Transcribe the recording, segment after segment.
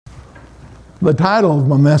The title of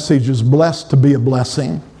my message is Blessed to be a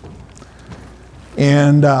Blessing.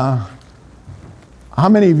 And how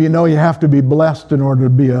many of you know you have to be blessed in order to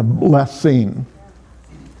be a blessing?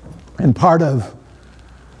 And part of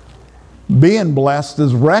being blessed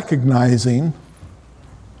is recognizing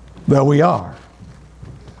that we are.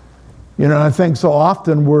 You know, I think so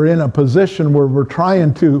often we're in a position where we're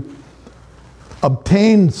trying to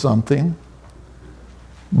obtain something,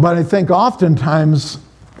 but I think oftentimes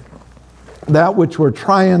that which we're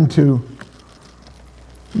trying to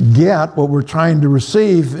get, what we're trying to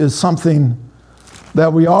receive, is something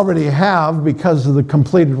that we already have because of the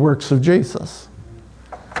completed works of Jesus.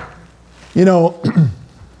 You know,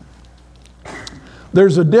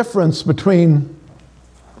 there's a difference between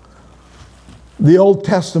the Old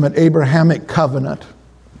Testament Abrahamic covenant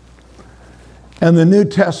and the New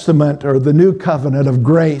Testament, or the New Covenant of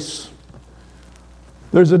grace.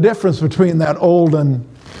 There's a difference between that old and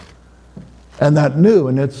that new,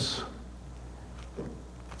 and it's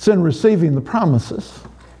in receiving the promises.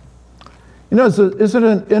 You know, isn't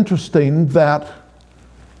it interesting that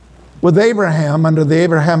with Abraham, under the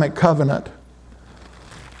Abrahamic covenant,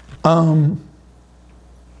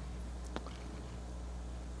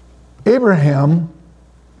 Abraham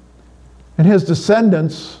and his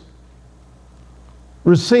descendants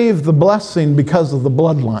received the blessing because of the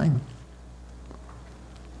bloodline,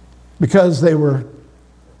 because they were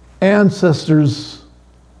ancestors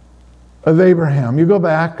of Abraham. You go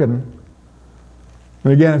back and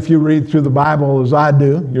again, if you read through the Bible as I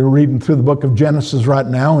do, you're reading through the book of Genesis right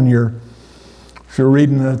now, and if you're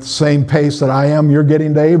reading at the same pace that I am, you're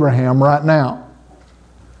getting to Abraham right now.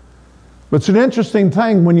 But it's an interesting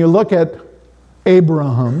thing when you look at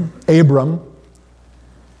Abram,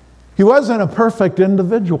 he wasn't a perfect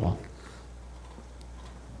individual.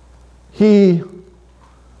 He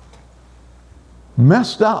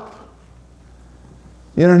messed up.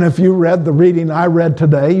 You know, and if you read the reading I read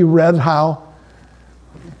today, you read how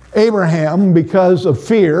Abraham, because of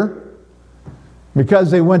fear,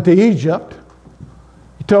 because they went to Egypt,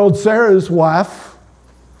 he told Sarah's wife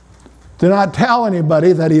to not tell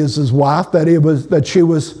anybody that he is his wife, that she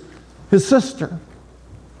was his sister.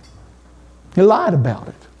 He lied about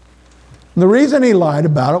it. And the reason he lied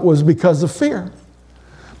about it was because of fear.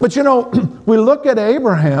 But you know, we look at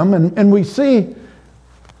Abraham and we see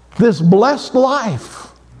this blessed life.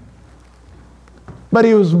 But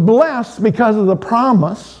he was blessed because of the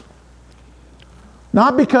promise,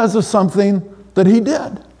 not because of something that he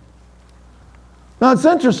did. Now it's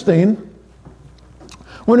interesting,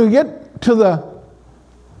 when we get to the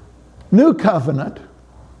New Covenant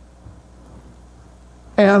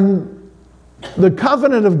and the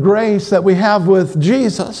covenant of grace that we have with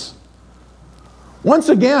Jesus, once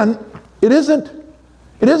again, it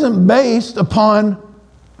isn't based upon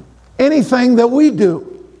anything that we do.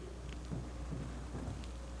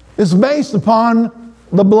 It's based upon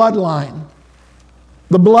the bloodline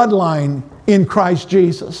in Christ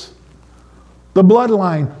Jesus. The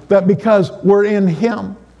bloodline that because we're in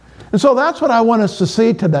Him. And so that's what I want us to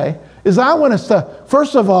see today, is I want us to,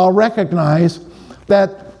 first of all, recognize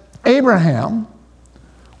that Abraham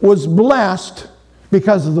was blessed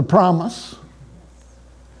because of the promise.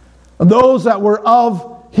 Those that were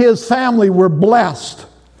of his family were blessed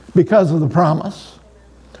because of the promise.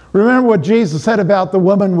 Remember what Jesus said about the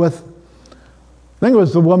woman with, I think it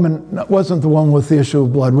was the woman, it wasn't the one with the issue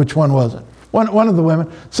of blood. Which one was it? One of the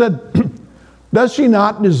women said, does she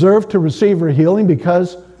not deserve to receive her healing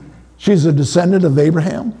because she's a descendant of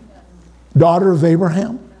Abraham, daughter of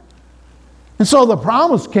Abraham? And so the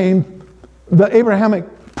promise came, the Abrahamic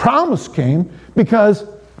promise came because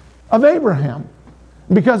of Abraham,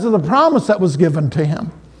 because of the promise that was given to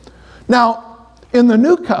him. Now, in the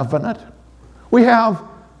new covenant, we have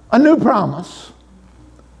a new promise.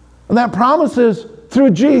 And that promise is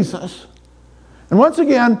through Jesus. And once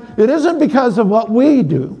again, it isn't because of what we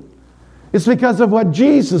do. It's because of what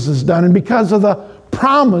Jesus has done and because of the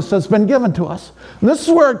promise that's been given to us. And this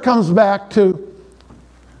is where it comes back to,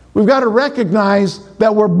 we've got to recognize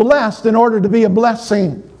that we're blessed in order to be a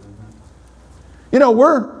blessing. You know,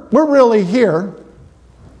 we're really here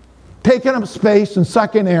taking up space and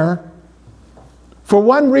sucking air for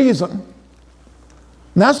one reason,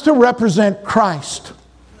 and that's to represent Christ.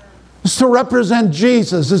 It's to represent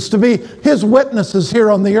Jesus. It's to be His witnesses here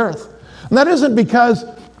on the earth. And that isn't because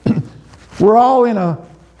we're all in a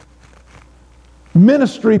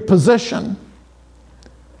ministry position.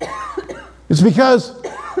 It's because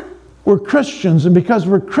we're Christians, and because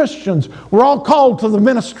we're Christians, we're all called to the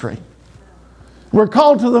ministry. We're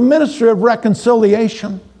called to the ministry of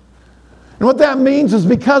reconciliation. And what that means is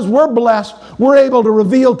because we're blessed, we're able to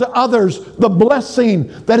reveal to others the blessing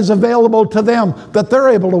that is available to them, that they're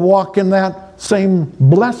able to walk in that same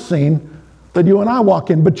blessing that you and I walk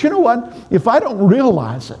in. But you know what? If I don't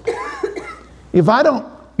realize it, if I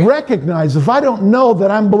don't recognize, if I don't know that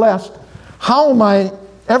I'm blessed, how am I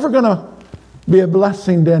ever going to be a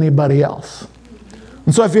blessing to anybody else?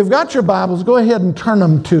 And so if you've got your Bibles, go ahead and turn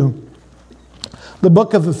them to the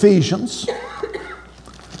book of Ephesians.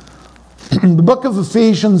 The book of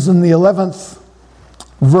Ephesians in the 11th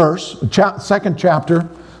verse, second chapter,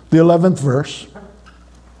 the 11th verse.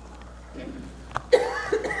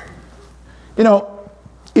 You know,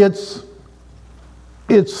 it's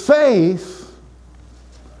faith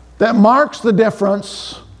that marks the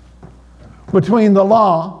difference between the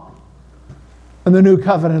law and the new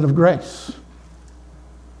covenant of grace.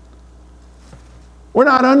 We're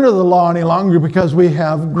not under the law any longer because we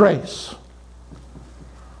have grace.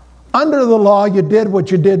 Under the law, you did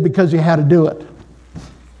what you did because you had to do it.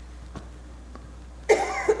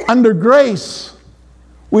 Under grace,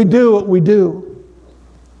 we do what we do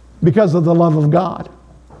because of the love of God,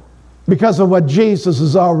 because of what Jesus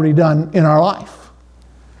has already done in our life.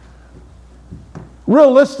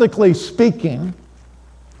 Realistically speaking,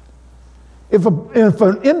 if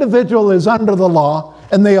an individual is under the law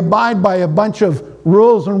and they abide by a bunch of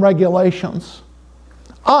rules and regulations,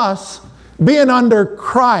 us, being under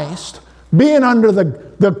Christ, being under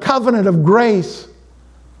the covenant of grace,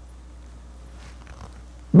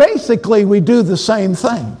 basically we do the same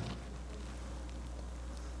thing.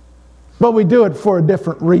 But we do it for a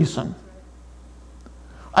different reason.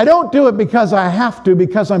 I don't do it because I have to,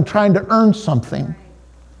 because I'm trying to earn something.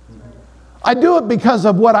 I do it because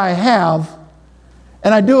of what I have,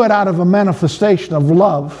 and I do it out of a manifestation of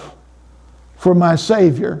love for my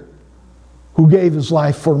Savior who gave his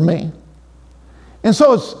life for me. And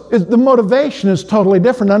so the motivation is totally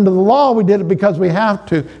different. Under the law, we did it because we had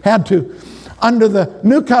to. Under the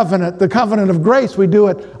new covenant, the covenant of grace, we do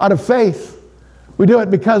it out of faith. We do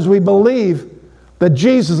it because we believe that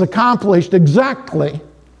Jesus accomplished exactly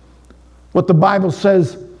what the Bible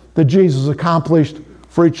says that Jesus accomplished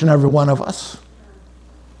for each and every one of us.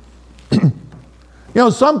 You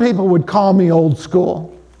know, some people would call me old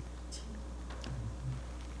school.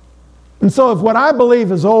 And so if what I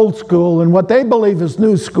believe is old school and what they believe is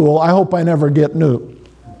new school, I hope I never get new.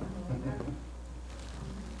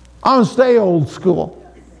 I want to stay old school.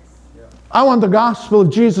 I want the gospel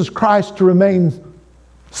of Jesus Christ to remain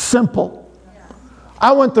simple.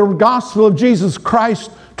 I want the gospel of Jesus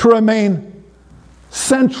Christ to remain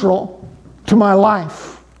central to my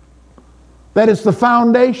life. That is the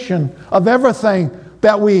foundation of everything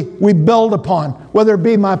that we build upon, whether it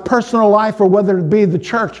be my personal life or whether it be the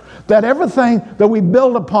church. That everything that we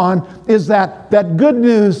build upon is that good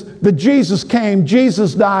news that Jesus came,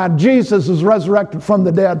 Jesus died, Jesus is resurrected from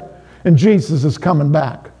the dead, and Jesus is coming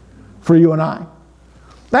back for you and I.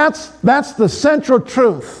 That's the central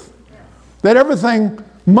truth that everything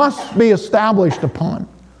must be established upon,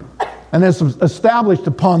 and it's established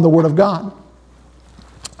upon the Word of God.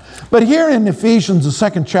 But here in Ephesians, the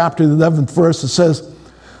second chapter, the 11th verse, it says,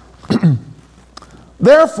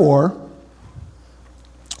 therefore,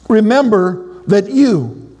 remember that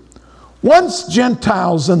you, once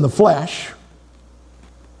Gentiles in the flesh,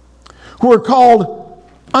 who are called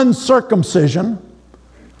uncircumcision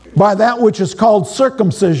by that which is called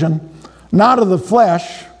circumcision, not of the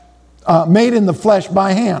flesh, made in the flesh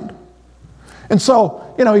by hand. And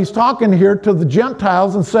so, you know, he's talking here to the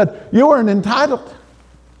Gentiles and said, you weren't entitled.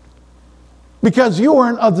 Because you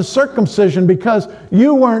weren't of the circumcision, because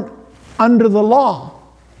you weren't under the law.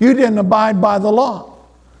 You didn't abide by the law.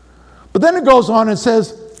 But then it goes on and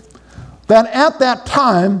says that at that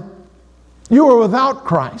time, you were without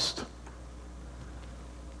Christ.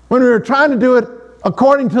 When we were trying to do it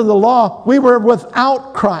according to the law, we were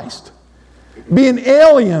without Christ, being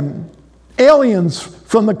aliens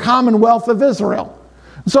from the commonwealth of Israel.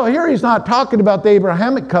 So here he's not talking about the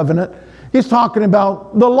Abrahamic covenant, he's talking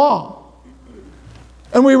about the law.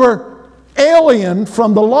 And we were alien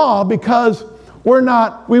from the law because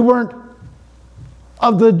we weren't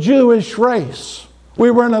of the Jewish race.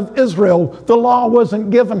 We weren't of Israel. The law wasn't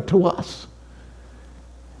given to us.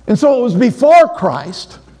 And so it was before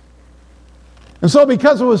Christ. And so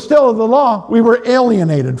because it was still of the law, we were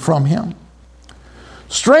alienated from him.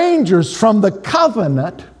 Strangers from the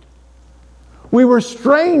covenant. We were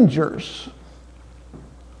strangers.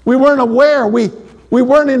 We weren't aware. We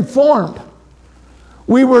weren't informed.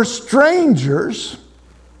 We were strangers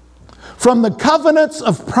from the covenants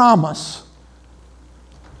of promise,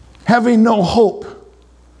 having no hope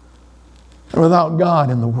and without God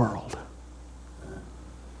in the world.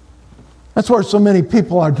 That's where so many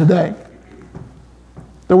people are today.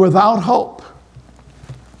 They're without hope.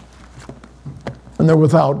 And they're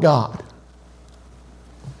without God.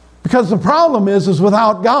 Because the problem is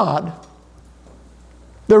without God,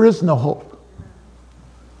 there is no hope.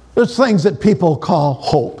 There's things that people call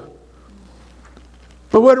hope.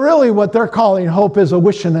 But what they're calling hope is a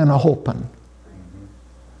wishing and a hoping.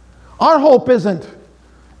 Our hope isn't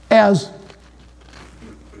as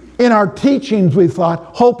in our teachings we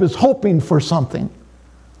thought, hope is hoping for something.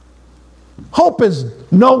 Hope is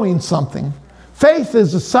knowing something. Faith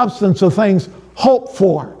is the substance of things hoped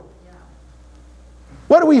for.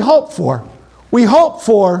 What do we hope for? We hope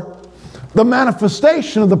for the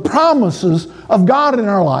manifestation of the promises of God in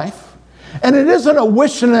our life. And it isn't a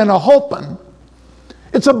wishing and a hoping.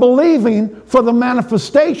 It's a believing for the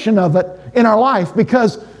manifestation of it in our life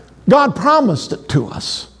because God promised it to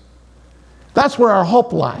us. That's where our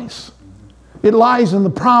hope lies. It lies in the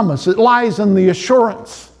promise. It lies in the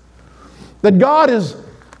assurance that God is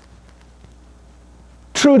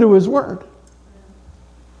true to His Word.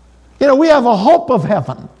 You know, we have a hope of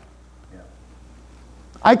heaven.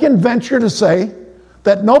 I can venture to say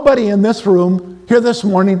that nobody in this room here this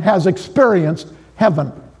morning has experienced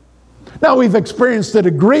heaven. Now, we've experienced a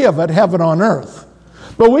degree of it, heaven on earth,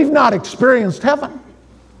 but we've not experienced heaven.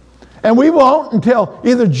 And we won't until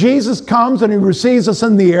either Jesus comes and He receives us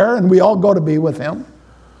in the air and we all go to be with Him,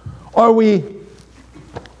 or we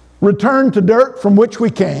return to dirt from which we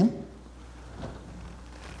came.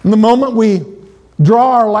 And the moment we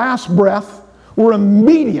draw our last breath, we're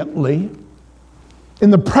immediately in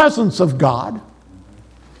the presence of God.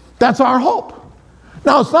 That's our hope.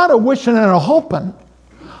 Now, it's not a wishing and a hoping.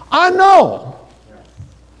 I know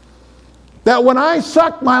that when I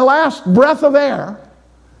suck my last breath of air,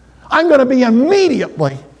 I'm going to be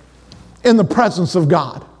immediately in the presence of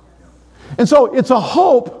God. And so it's a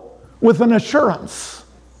hope with an assurance.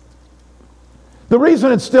 The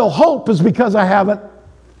reason it's still hope is because I haven't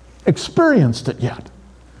experienced it yet.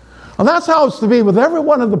 And that's how it's to be with every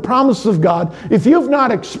one of the promises of God. If you've not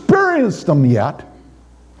experienced them yet,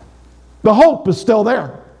 the hope is still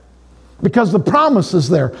there. Because the promise is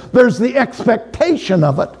there. There's the expectation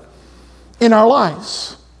of it in our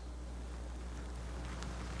lives.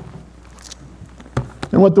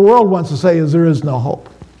 And what the world wants to say is there is no hope.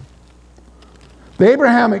 The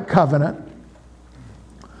Abrahamic covenant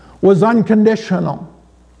was unconditional.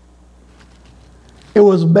 It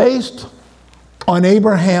was based on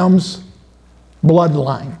Abraham's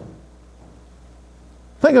bloodline.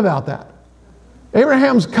 Think about that.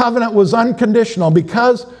 Abraham's covenant was unconditional.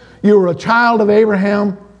 Because you were a child of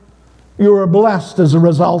Abraham, you were blessed as a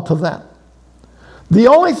result of that. The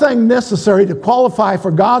only thing necessary to qualify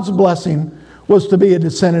for God's blessing was to be a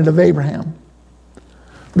descendant of Abraham.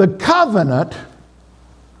 The covenant,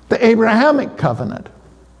 the Abrahamic covenant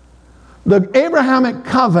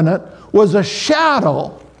was a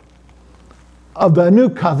shadow of the new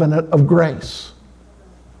covenant of grace.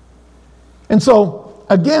 And so,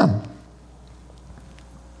 again,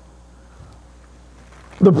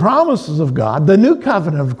 the promises of God, the new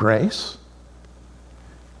covenant of grace,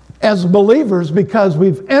 as believers, because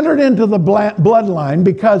we've entered into the bloodline,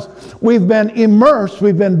 because we've been immersed,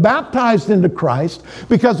 we've been baptized into Christ,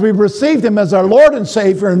 because we've received Him as our Lord and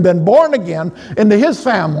Savior and been born again into His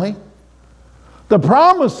family, the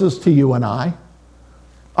promises to you and I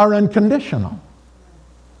are unconditional.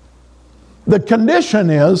 The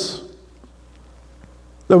condition is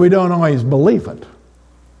that we don't always believe it.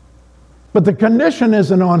 But the condition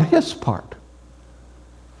isn't on His part.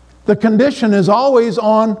 The condition is always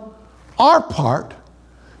on our part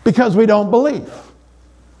because we don't believe.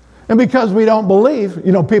 And because we don't believe,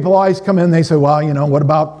 people always come in and they say, well, what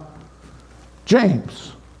about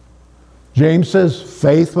James? James says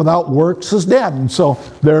faith without works is dead. And so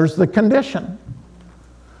there's the condition.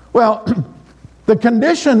 Well, the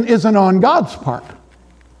condition isn't on God's part.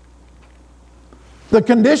 The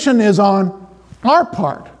condition is on our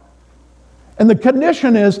part. And the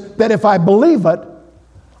condition is that if I believe it,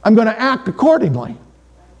 I'm going to act accordingly.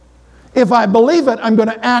 If I believe it, I'm going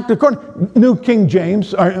to act accordingly.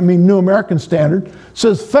 New American Standard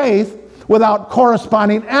says faith without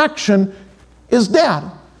corresponding action is dead.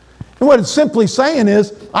 And what it's simply saying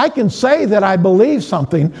is, I can say that I believe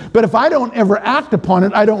something, but if I don't ever act upon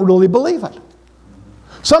it, I don't really believe it.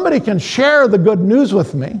 Somebody can share the good news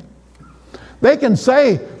with me. They can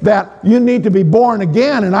say that you need to be born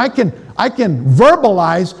again, and I can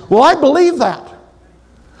verbalize, well, I believe that.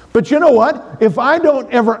 But you know what? If I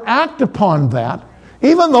don't ever act upon that,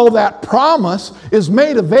 even though that promise is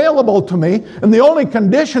made available to me, and the only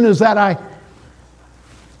condition is that I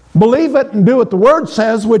believe it and do what the Word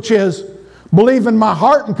says, which is believe in my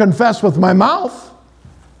heart and confess with my mouth,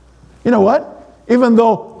 you know what? Even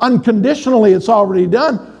though unconditionally it's already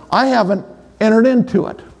done, I haven't entered into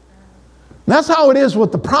it. And that's how it is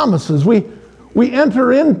with the promises. We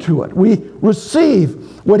enter into it. We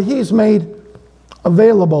receive what He's made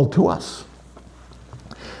available to us.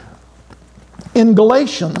 In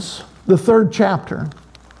Galatians, the 3rd chapter,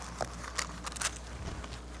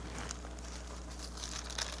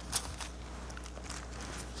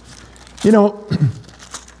 you know,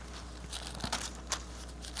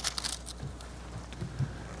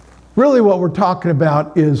 really what we're talking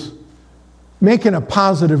about is making a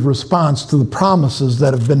positive response to the promises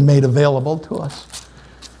that have been made available to us.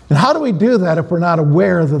 And how do we do that if we're not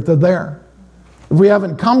aware that they're there? If we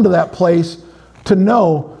haven't come to that place to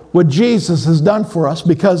know what Jesus has done for us,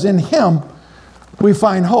 because in Him we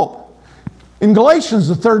find hope. In Galatians,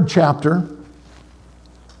 the 3rd chapter,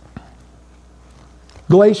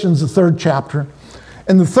 Galatians, the 3rd chapter,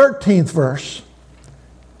 in the 13th verse,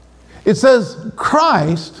 it says,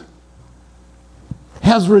 Christ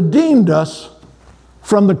has redeemed us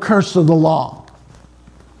from the curse of the law.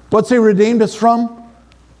 What's He redeemed us from?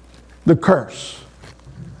 The curse.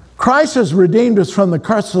 Christ has redeemed us from the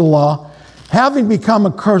curse of the law, having become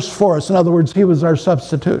a curse for us. In other words, He was our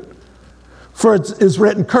substitute. For it is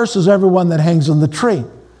written, curses everyone that hangs on the tree.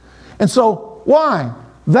 And so, why?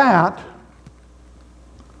 That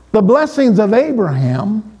the blessings of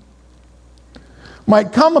Abraham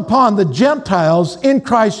might come upon the Gentiles in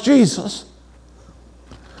Christ Jesus,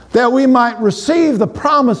 that we might receive the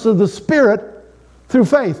promise of the Spirit through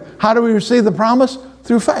faith. How do we receive the promise?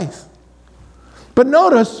 Through faith. But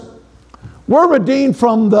notice, we're redeemed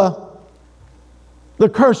from the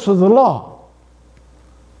curse of the law.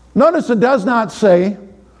 Notice it does not say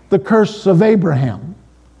the curse of Abraham.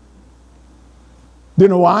 Do you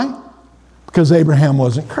know why? Because Abraham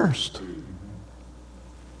wasn't cursed.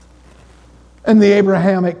 In the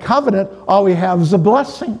Abrahamic covenant, all we have is a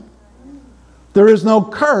blessing. There is no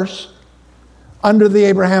curse under the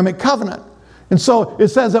Abrahamic covenant. And so it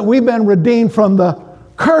says that we've been redeemed from the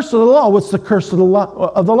curse of the law. What's the curse of the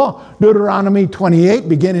law? Deuteronomy 28,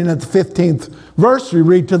 beginning at the 15th verse, we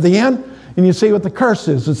read to the end, and you see what the curse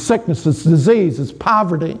is. It's sickness, it's disease, it's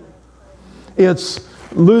poverty. It's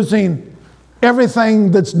losing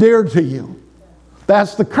everything that's dear to you.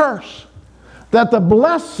 That's the curse. That the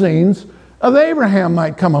blessings of Abraham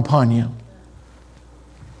might come upon you.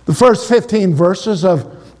 The first 15 verses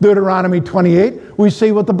of Deuteronomy 28, we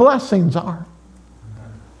see what the blessings are.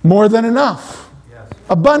 More than enough. Yes.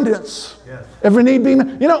 Abundance. Yes. Every need be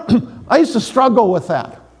met. You know, I used to struggle with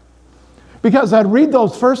that. Because I'd read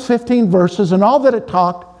those first 15 verses, and all that it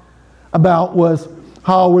talked about was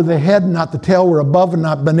how we're the head and not the tail, we're above and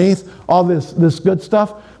not beneath, all this good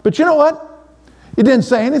stuff. But you know what? It didn't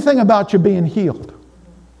say anything about you being healed.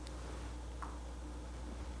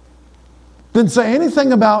 Didn't say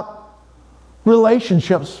anything about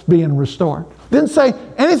relationships being restored. Didn't say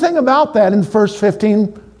anything about that in the first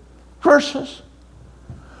 15 verses.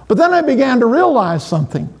 But then I began to realize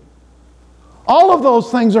something. All of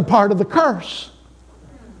those things are part of the curse.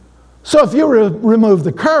 So if you remove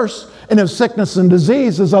the curse, and if sickness and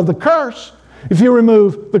disease is of the curse, if you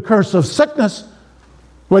remove the curse of sickness,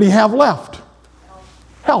 what do you have left?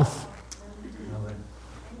 Health.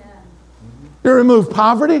 You remove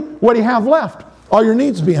poverty, what do you have left? All your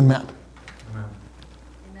needs being met. Amen.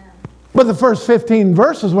 But the first 15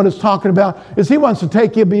 verses, what it's talking about is He wants to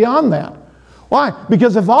take you beyond that. Why?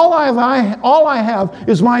 Because if all I have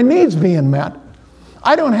is my needs being met,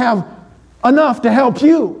 I don't have enough to help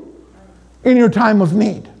you in your time of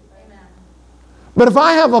need. Amen. But if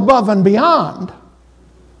I have above and beyond,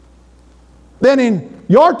 then in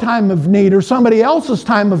your time of need or somebody else's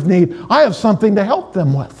time of need, I have something to help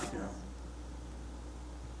them with.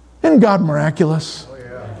 Isn't God miraculous? Oh,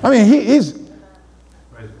 yeah. I mean,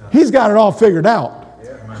 he's got it all figured out.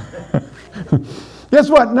 Yeah. Guess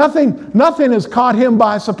what? Nothing has caught Him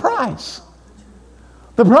by surprise.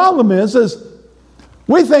 The problem is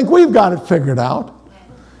we think we've got it figured out,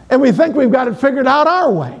 and we think we've got it figured out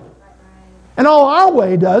our way. And all our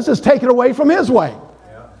way does is take it away from His way.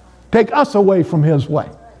 Yeah. Take us away from His way.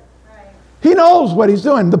 He knows what He's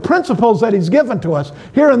doing. The principles that He's given to us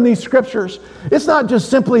here in these scriptures, it's not just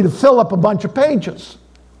simply to fill up a bunch of pages.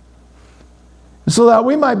 So that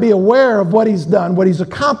we might be aware of what He's done, what He's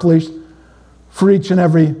accomplished for each and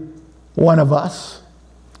every one of us.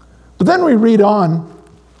 But then we read on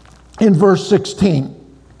in verse 16,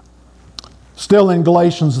 still in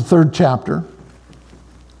Galatians, the 3rd chapter.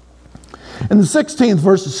 In the 16th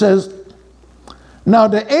verse it says, now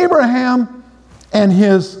to Abraham and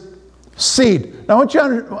his seed. Now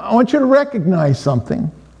I want you to recognize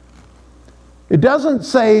something. It doesn't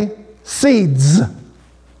say seeds.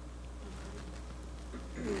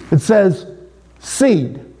 It says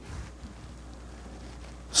seed.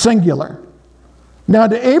 Singular. Now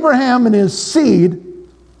to Abraham and his seed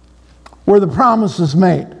were the promises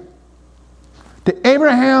made. To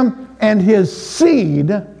Abraham and his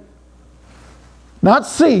seed, not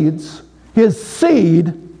seeds, his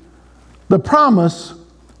seed, the promise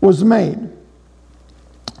was made.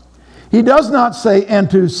 He does not say, and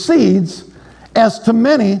to seeds, as to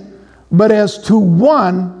many, but as to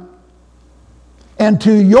one, and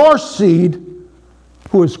to your seed,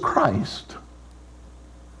 who is Christ.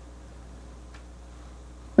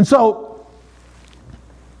 And so,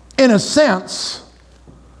 in a sense,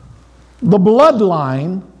 the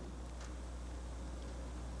bloodline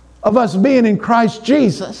of us being in Christ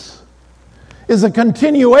Jesus is a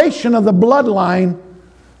continuation of the bloodline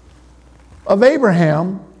of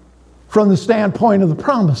Abraham from the standpoint of the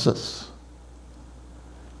promises.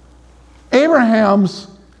 Abraham's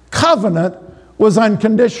covenant was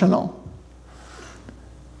unconditional.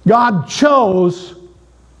 God chose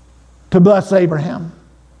to bless Abraham.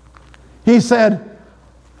 He said,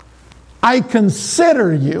 I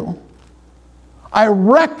consider you, I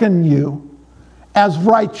reckon you as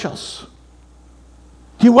righteous.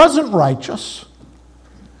 He wasn't righteous,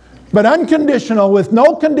 but unconditional, with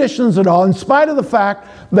no conditions at all, in spite of the fact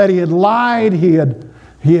that he had lied, he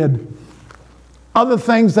had other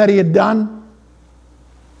things that he had done.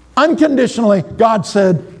 Unconditionally, God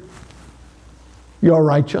said, you're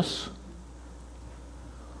righteous.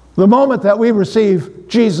 The moment that we receive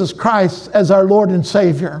Jesus Christ as our Lord and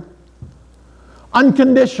Savior,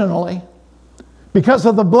 unconditionally, because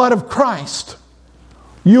of the blood of Christ,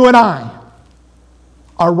 you and I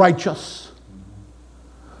are righteous.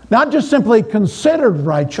 Not just simply considered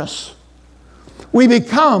righteous. We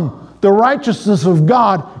become the righteousness of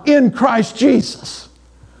God in Christ Jesus.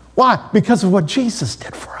 Why? Because of what Jesus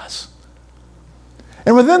did for us.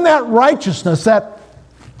 And within that righteousness, that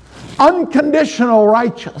unconditional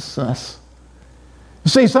righteousness, you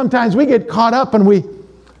see, sometimes we get caught up and we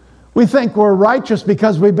think we're righteous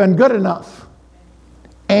because we've been good enough.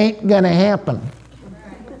 Ain't gonna happen.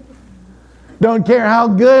 Don't care how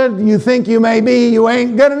good you think you may be, you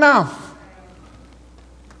ain't good enough.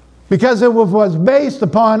 Because if it was based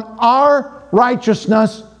upon our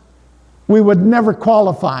righteousness, we would never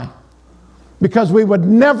qualify. Because we would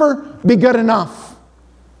never be good enough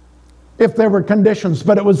if there were conditions,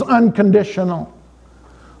 but it was unconditional.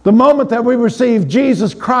 The moment that we received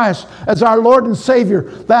Jesus Christ as our Lord and Savior,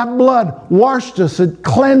 that blood washed us, it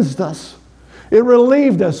cleansed us. It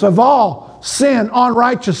relieved us of all sin,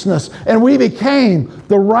 unrighteousness, and we became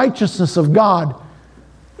the righteousness of God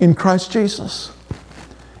in Christ Jesus.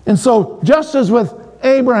 And so, just as with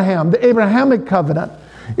Abraham, the Abrahamic covenant,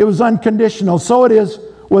 it was unconditional, so it is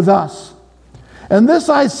with us. And this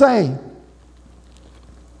I say,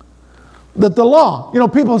 that the law,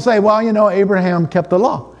 people say, well, Abraham kept the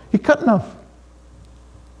law. He couldn't have.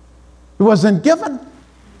 It wasn't given.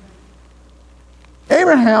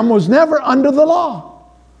 Abraham was never under the law.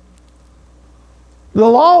 The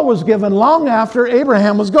law was given long after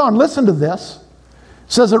Abraham was gone. Listen to this.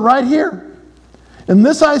 It says it right here. And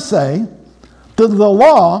this I say, that the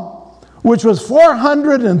law, which was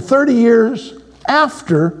 430 years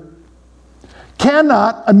after,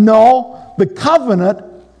 cannot annul the covenant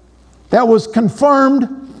that was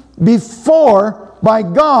confirmed before by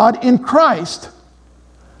God in Christ,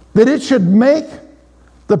 that it should make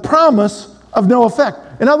the promise of no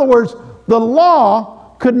effect. In other words, the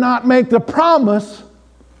law could not make the promise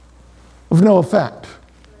of no effect.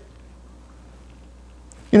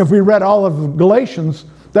 If we read all of Galatians,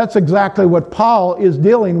 that's exactly what Paul is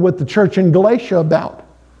dealing with the church in Galatia about.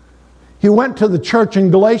 He went to the church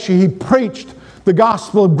in Galatia, he preached the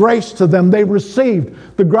gospel of grace to them. They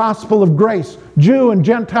received the gospel of grace, Jew and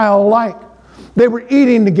Gentile alike. They were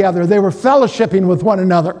eating together. They were fellowshipping with one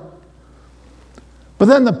another. But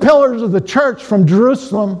then the pillars of the church from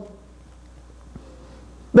Jerusalem,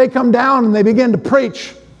 they come down and they begin to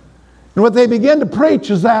preach. And what they begin to preach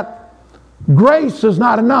is that grace is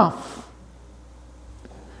not enough.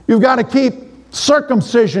 You've got to keep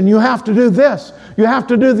circumcision. You have to do this. You have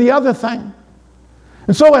to do the other thing.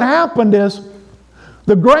 And so what happened is,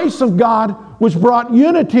 the grace of God, which brought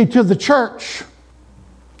unity to the church,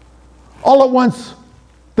 all at once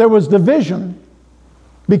there was division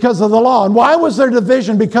because of the law. And why was there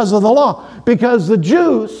division because of the law? Because the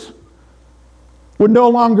Jews would no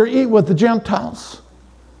longer eat with the Gentiles.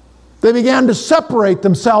 They began to separate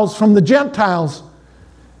themselves from the Gentiles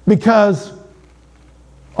because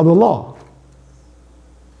of the law.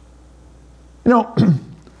 You know,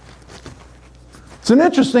 it's an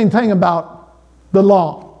interesting thing about the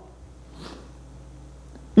law.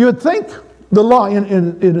 You would think the law,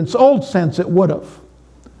 in its old sense, it would have.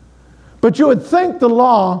 But you would think the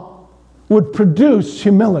law would produce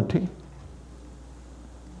humility.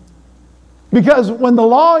 Because when the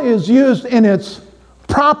law is used in its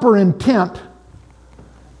proper intent,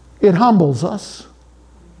 it humbles us.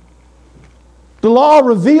 The law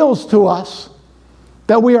reveals to us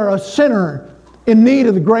that we are a sinner in need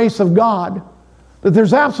of the grace of God, that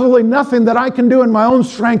there's absolutely nothing that I can do in my own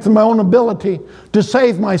strength and my own ability to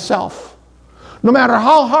save myself. No matter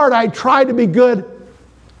how hard I try to be good,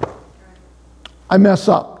 I mess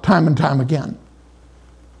up time and time again.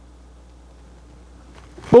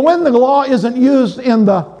 But when the law isn't used in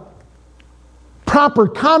the proper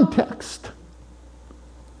context,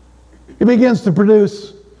 it begins to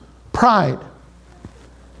produce pride.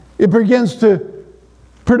 It begins to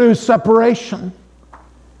produce separation.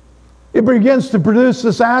 It begins to produce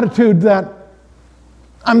this attitude that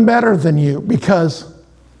I'm better than you because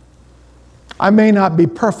I may not be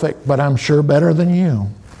perfect, but I'm sure better than you.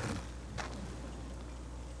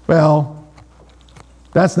 Well,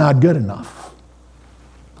 that's not good enough.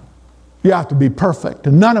 You have to be perfect,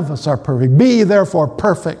 and none of us are perfect. Be ye therefore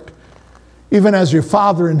perfect, even as your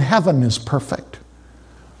Father in heaven is perfect.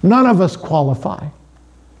 None of us qualify.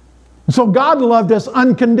 And so God loved us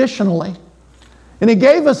unconditionally, and He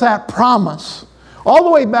gave us that promise, all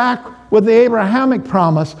the way back with the Abrahamic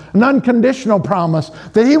promise, an unconditional promise,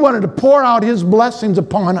 that He wanted to pour out His blessings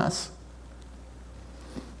upon us.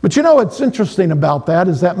 But you know what's interesting about that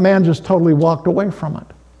is that man just totally walked away from it.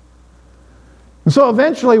 And so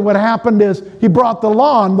eventually what happened is He brought the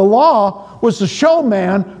law, and the law was to show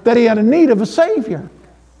man that he had a need of a Savior,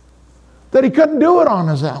 that he couldn't do it on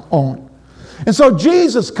his own. And so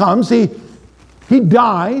Jesus comes, he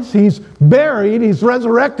dies, He's buried, He's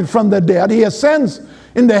resurrected from the dead, He ascends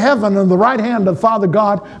into heaven on the right hand of Father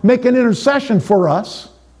God, making intercession for us.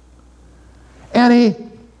 And He,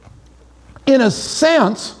 in a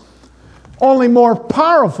sense, only more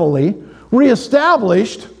powerfully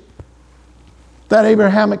reestablished that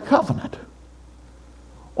Abrahamic covenant.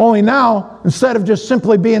 Only now, instead of just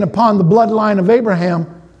simply being upon the bloodline of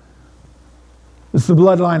Abraham, it's the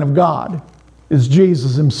bloodline of God. It's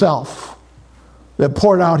Jesus Himself that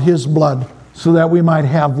poured out His blood so that we might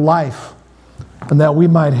have life and that we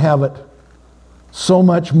might have it so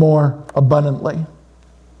much more abundantly.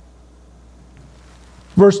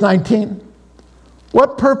 Verse 19.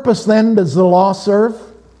 What purpose then does the law serve?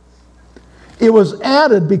 It was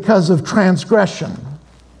added because of transgression.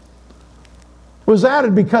 It was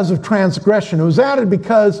added because of transgression. It was added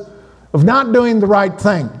because of not doing the right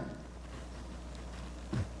thing.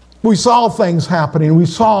 We saw things happening. We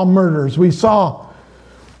saw murders. We saw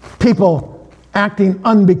people acting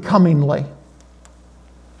unbecomingly.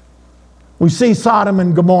 We see Sodom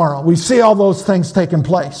and Gomorrah. We see all those things taking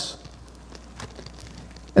place.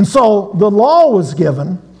 And so the law was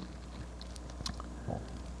given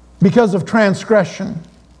because of transgression,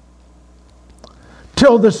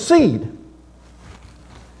 till the seed.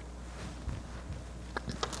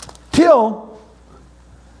 Till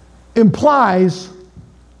implies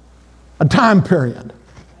a time period.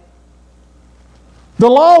 The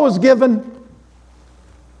law was given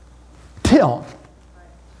till.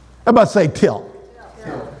 Everybody say till.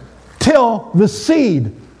 Till the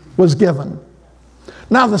seed was given.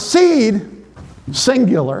 Now the seed,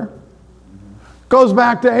 singular, goes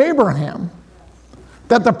back to Abraham.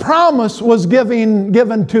 That the promise was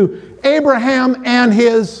given to Abraham and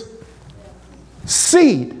his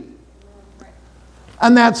seed.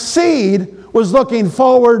 And that seed was looking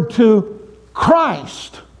forward to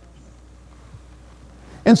Christ.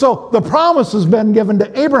 And so the promise has been given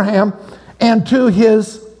to Abraham and to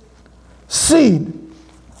his seed.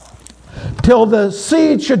 Till the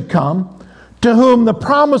seed should come, to whom the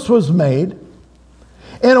promise was made,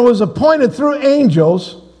 and it was appointed through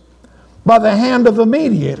angels by the hand of a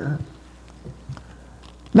mediator.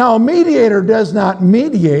 Now, a mediator does not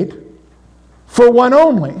mediate for one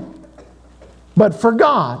only, but for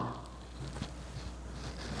God.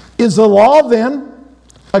 Is the law then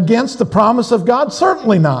against the promise of God?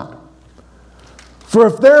 Certainly not. For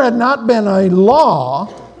if there had not been a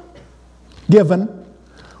law given,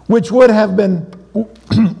 which would have been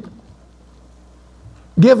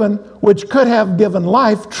given, which could have given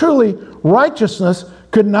life, truly righteousness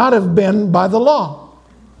could not have been by the law.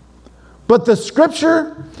 But the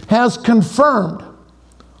Scripture has confirmed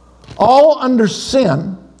all under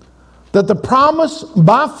sin, that the promise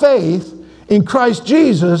by faith in Christ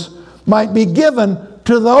Jesus might be given to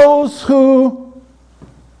to those who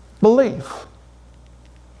believe.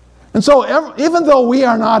 And so even though we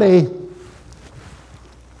are not a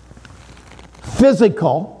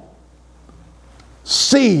physical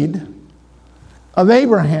seed of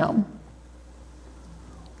Abraham,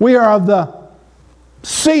 we are of the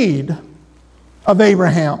seed of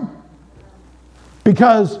Abraham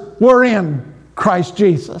because we're in Christ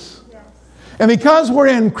Jesus. Yes. And because we're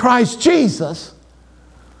in Christ Jesus,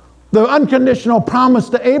 the unconditional promise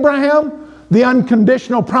to Abraham, the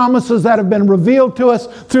unconditional promises that have been revealed to us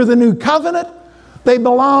through the new covenant, they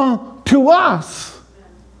belong to us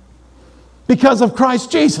because of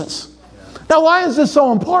Christ Jesus. Now, why is this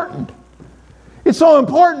so important? It's so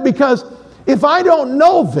important because if I don't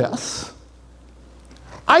know this,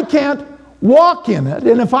 I can't walk in it.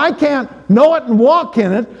 And if I can't know it and walk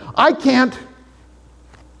in it, I can't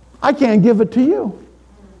give it to you.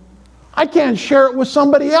 I can't share it with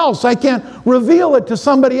somebody else. I can't reveal it to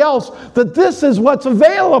somebody else that this is what's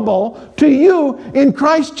available to you in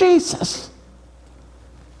Christ Jesus.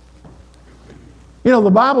 You know,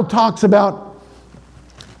 the Bible talks about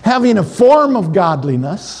having a form of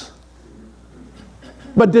godliness,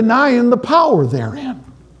 but denying the power therein.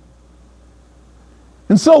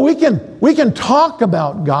 And so we can talk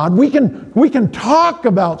about God, we can talk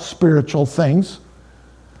about spiritual things,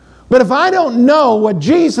 but if I don't know what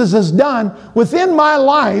Jesus has done within my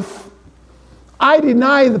life, I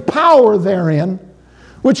deny the power therein,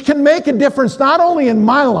 which can make a difference not only in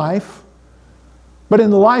my life, but in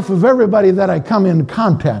the life of everybody that I come in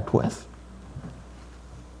contact with.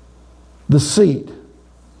 The seed.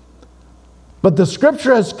 But the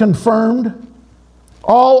Scripture has confirmed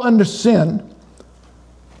all under sin,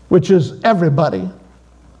 which is everybody,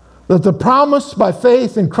 that the promise by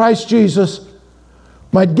faith in Christ Jesus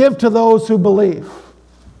might give to those who believe.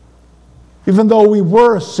 Even though we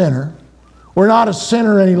were a sinner, we're not a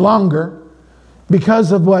sinner any longer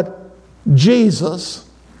because of what Jesus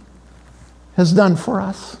has done for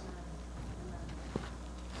us.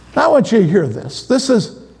 Now I want you to hear this. This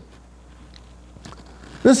is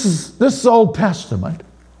Old Testament,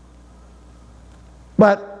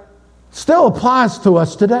 but still applies to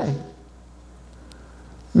us today.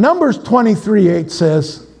 Numbers 23:8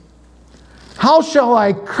 says, "How shall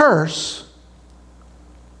I curse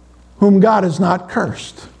whom God has not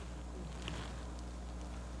cursed?"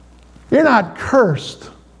 You're not cursed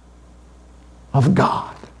of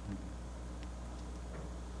God.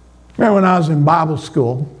 Remember when I was in Bible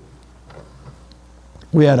school,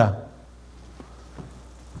 we had a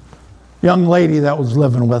young lady that was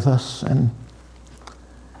living with us, and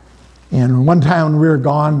one time when we were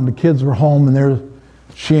gone, the kids were home, and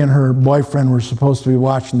she and her boyfriend were supposed to be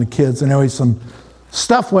watching the kids, and anyway, some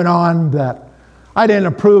stuff went on that I didn't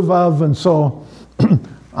approve of, and so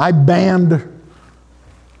I banned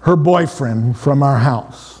her boyfriend from our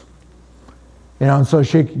house. You know, and so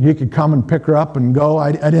he could come and pick her up and go.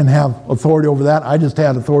 I didn't have authority over that. I just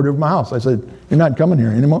had authority over my house. I said, "You're not coming here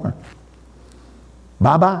anymore.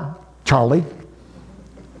 Bye-bye, Charlie."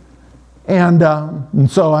 And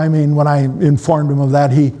so, I mean, when I informed him of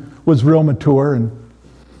that, he was real mature and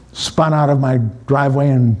spun out of my driveway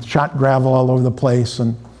and shot gravel all over the place.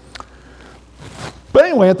 But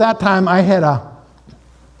anyway, at that time, I had a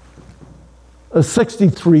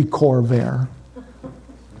 63 Corvair.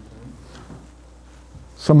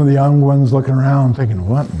 Some of the young ones looking around thinking,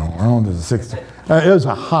 what in the world is a 60? It was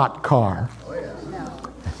a hot car.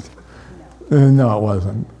 No, it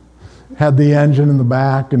wasn't. Had the engine in the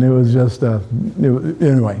back, and it was just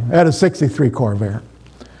anyway, I had a 63 Corvair.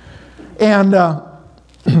 And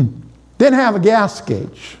didn't have a gas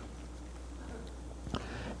gauge.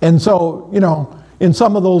 And so, you know, in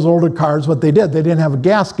some of those older cars, what they did, they didn't have a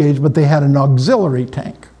gas gauge, but they had an auxiliary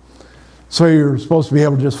tank. So you're supposed to be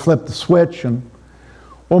able to just flip the switch. And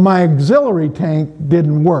well, my auxiliary tank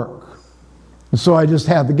didn't work. And so I just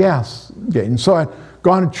had the gas gauge. And so I'd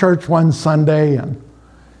gone to church one Sunday,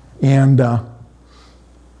 and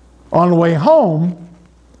on the way home,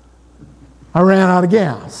 I ran out of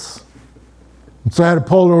gas. And so I had to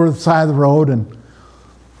pull over to the side of the road, and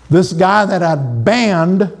this guy that I'd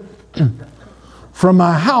banned from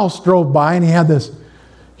my house drove by, and he had this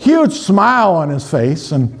huge smile on his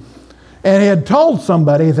face, and he had told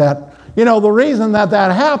somebody that, you know, the reason that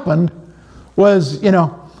happened was, you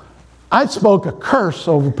know, I spoke a curse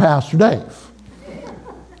over Pastor Dave.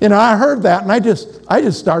 You know, I heard that, and I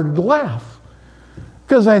just started to laugh,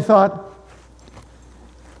 because I thought,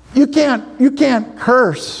 you can't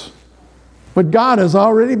curse what God has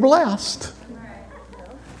already blessed.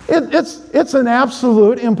 It's an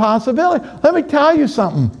absolute impossibility. Let me tell you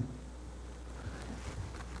something.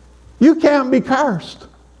 You can't be cursed.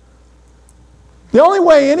 The only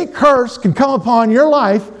way any curse can come upon your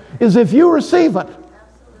life is if you receive it.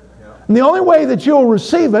 And the only way that you'll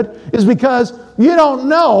receive it is because you don't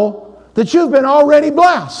know that you've been already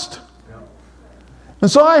blessed.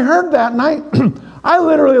 And so I heard that and I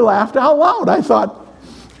literally laughed out loud. I thought,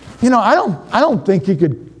 I don't think you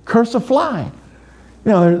could curse a fly.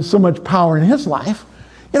 There's so much power in his life.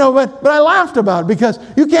 But I laughed about it because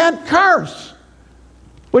you can't curse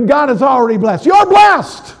what God has already blessed. You're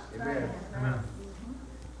blessed. Amen.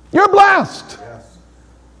 You're blessed. Yes.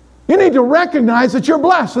 You need to recognize that you're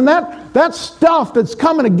blessed. And that stuff that's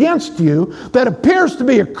coming against you that appears to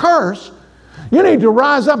be a curse, you need to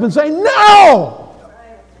rise up and say, no!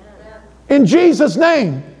 In Jesus'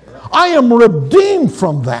 name. I am redeemed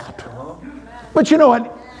from that. But you know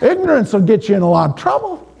what? Ignorance will get you in a lot of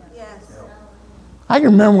trouble. I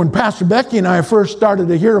can remember when Pastor Becky and I first started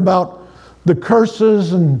to hear about the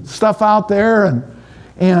curses and stuff out there,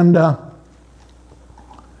 and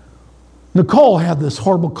Nicole had this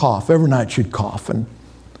horrible cough. Every night she'd cough, and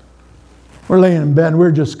we're laying in bed and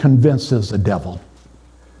we're just convinced it's the devil.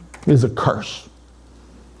 It's a curse.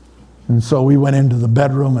 And so we went into the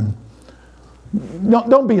bedroom and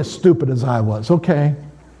don't be as stupid as I was, okay?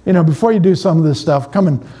 Before you do some of this stuff, come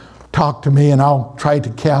and talk to me and I'll try to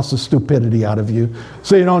cast the stupidity out of you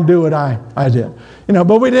so you don't do what I did.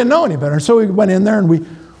 But we didn't know any better. So we went in there and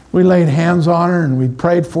we laid hands on her and we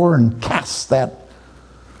prayed for her and cast that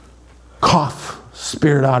cough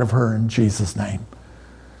spirit out of her in Jesus' name.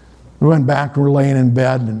 We went back and we're laying in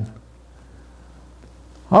bed and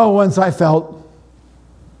once I felt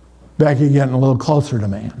Becky getting a little closer to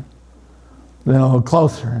me. Then a little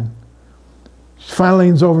closer. And she finally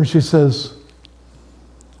leans over and she says,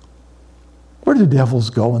 where do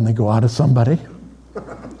devils go when they go out of somebody?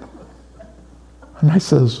 And I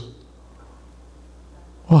says,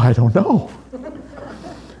 well, I don't know.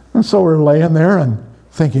 And so we're laying there and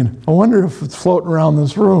thinking, I wonder if it's floating around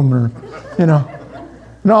this room or,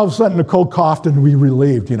 And all of a sudden Nicole coughed and we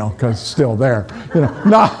relieved, because it's still there.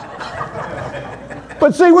 No.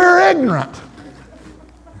 But see, we're ignorant.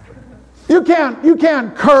 You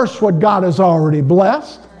can't curse what God has already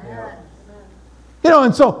blessed.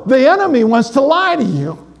 And so the enemy wants to lie to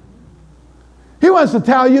you. He wants to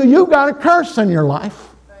tell you you've got a curse in your life.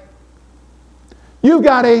 You've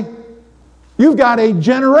got a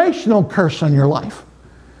generational curse in your life.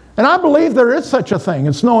 And I believe there is such a thing.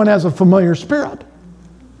 It's known as a familiar spirit.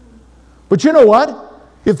 But you know what?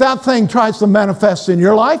 If that thing tries to manifest in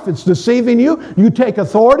your life, it's deceiving you, you take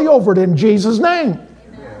authority over it in Jesus' name.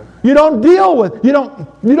 Amen. You don't deal with, you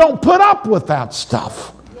don't put up with that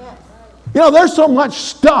stuff. Yes. There's so much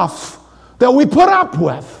stuff that we put up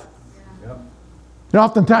with. And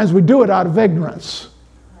oftentimes we do it out of ignorance.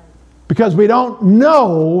 Because we don't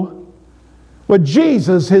know what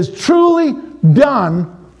Jesus has truly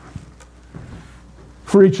done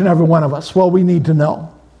for each and every one of us. Well, we need to know.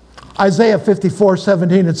 Isaiah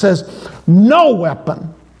 54:17, it says, no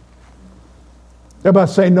weapon.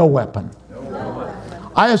 Everybody say no weapon. No weapon.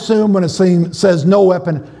 I assume when it says no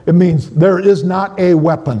weapon, it means there is not a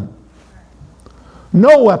weapon.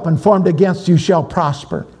 No weapon formed against you shall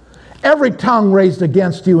prosper. Every tongue raised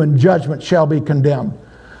against you in judgment shall be condemned.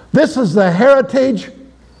 This is the heritage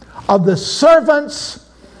of the servants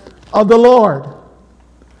of the Lord,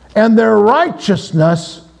 and their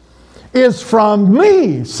righteousness is from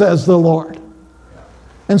me, says the Lord.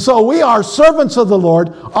 And so we are servants of the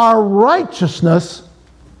Lord. Our righteousness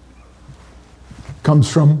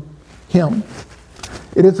comes from Him.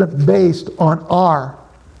 It isn't based on our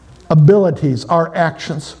abilities, our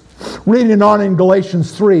actions. Reading on in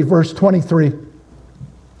Galatians 3, verse 23.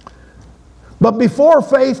 But before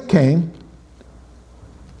faith came,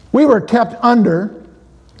 we were kept under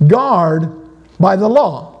guard by the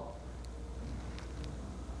law.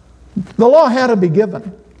 The law had to be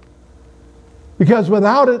given. Because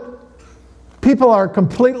without it, people are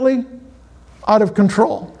completely out of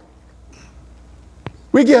control.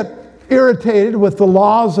 We get irritated with the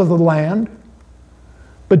laws of the land.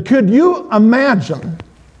 But could you imagine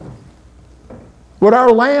what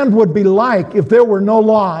our land would be like if there were no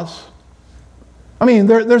laws? I mean,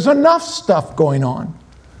 there's enough stuff going on.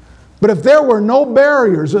 But if there were no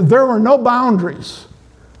barriers, if there were no boundaries.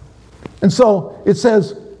 And so it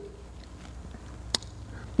says,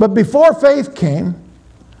 but before faith came,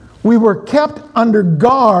 we were kept under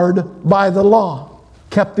guard by the law,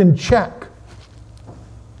 kept in check,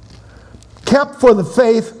 kept for the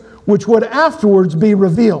faith which would afterwards be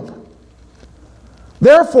revealed.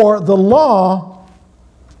 Therefore, the law,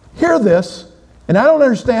 hear this, and I don't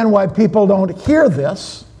understand why people don't hear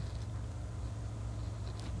this.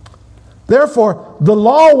 Therefore, the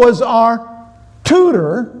law was our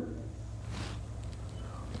tutor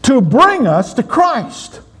to bring us to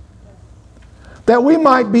Christ, that we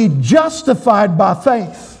might be justified by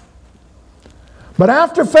faith. But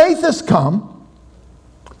after faith has come,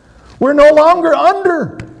 we're no longer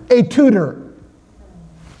under a tutor.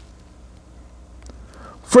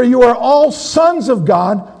 For you are all sons of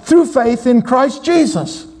God through faith in Christ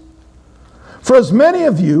Jesus. For as many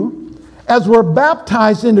of you as were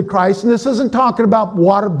baptized into Christ, and this isn't talking about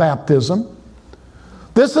water baptism,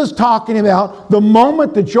 this is talking about the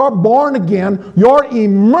moment that you're born again, you're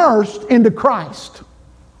immersed into Christ.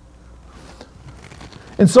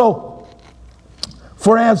 And so,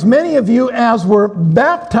 for as many of you as were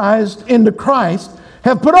baptized into Christ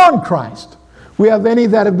have put on Christ. We have any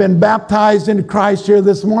that have been baptized into Christ here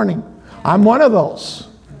this morning. I'm one of those.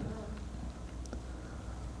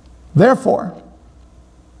 Therefore,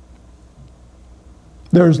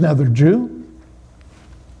 there is neither Jew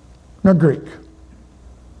nor Greek.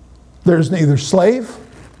 There is neither slave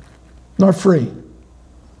nor free.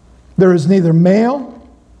 There is neither male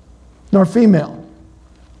nor female.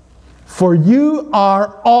 For you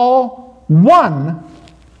are all one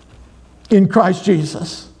in Christ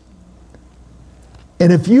Jesus.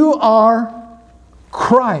 And if you are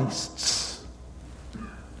Christ's,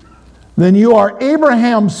 then you are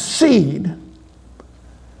Abraham's seed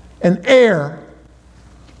and heir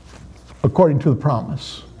according to the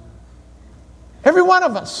promise. Every one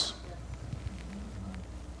of us.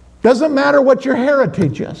 Doesn't matter what your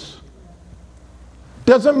heritage is.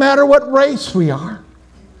 Doesn't matter what race we are.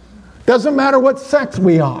 Doesn't matter what sex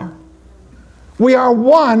we are. We are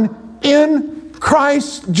one in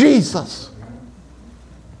Christ Jesus.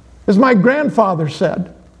 As my grandfather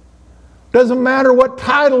said, doesn't matter what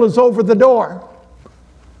title is over the door,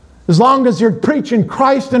 as long as you're preaching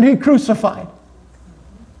Christ and He crucified.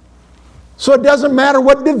 So it doesn't matter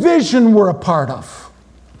what division we're a part of.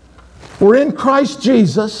 We're in Christ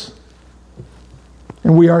Jesus,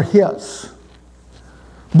 and we are His.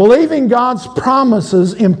 Believing God's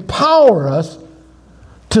promises empower us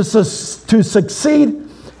to succeed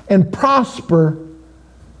and prosper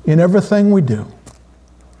in everything we do.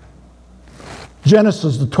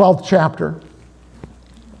 Genesis, the 12th chapter,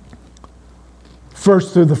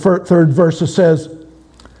 first through the third verse, it says,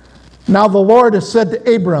 Now the Lord has said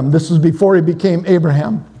to Abram, this is before he became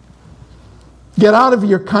Abraham, get out of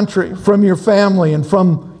your country, from your family, and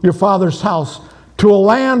from your father's house, to a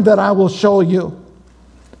land that I will show you.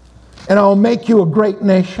 And I will make you a great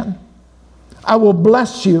nation. I will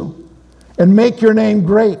bless you and make your name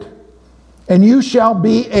great, and you shall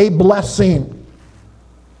be a blessing.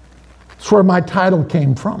 That's where my title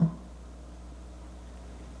came from.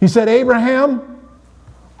 He said, Abraham,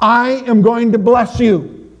 I am going to bless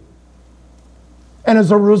you. And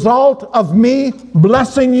as a result of me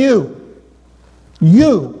blessing you,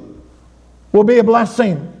 you will be a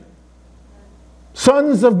blessing.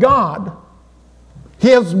 Sons of God, He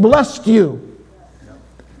has blessed you.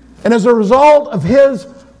 And as a result of His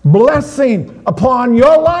blessing upon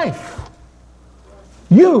your life,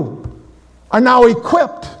 you are now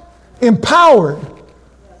equipped, empowered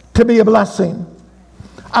to be a blessing.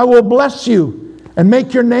 I will bless you and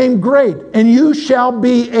make your name great, and you shall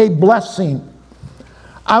be a blessing.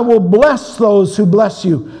 I will bless those who bless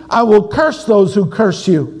you. I will curse those who curse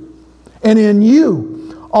you. And in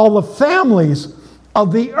you, all the families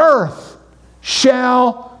of the earth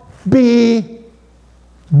shall be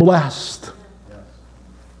blessed.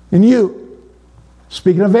 In you,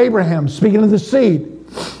 speaking of Abraham, speaking of the seed,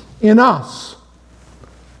 in us,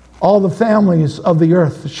 all the families of the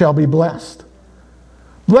earth shall be blessed.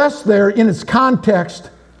 Blessed there, in its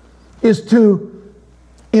context, is to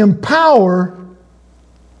empower,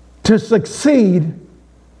 to succeed,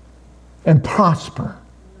 and prosper.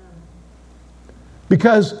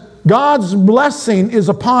 Because God's blessing is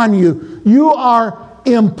upon you. You are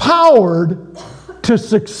empowered to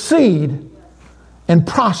succeed and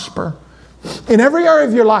prosper. In every area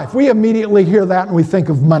of your life, we immediately hear that and we think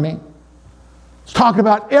of money. It's talking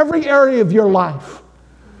about every area of your life.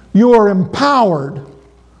 You are empowered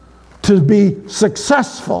to be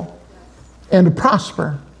successful and to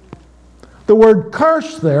prosper. The word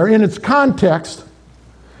curse there, in its context,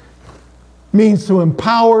 means to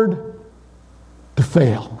empowered to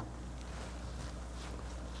fail.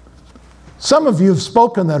 Some of you have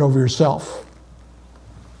spoken that over yourself.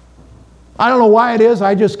 I don't know why it is,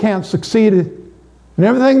 I just can't succeed in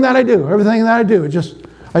everything that I do. Everything that I do,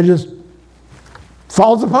 I just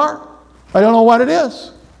falls apart. I don't know what it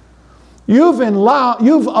is. You've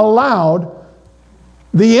allowed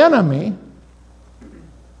the enemy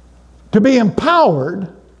to be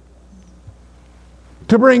empowered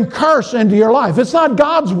to bring curse into your life. It's not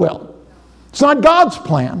God's will. It's not God's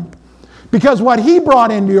plan. Because what He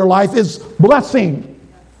brought into your life is blessing.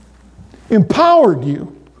 Empowered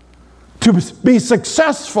you to be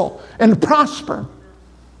successful and prosper.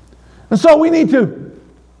 And so we need to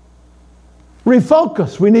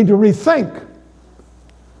refocus. We need to rethink.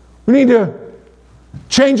 We need to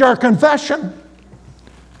change our confession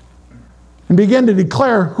and begin to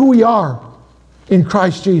declare who we are in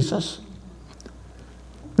Christ Jesus.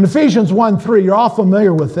 In Ephesians 1:3, you're all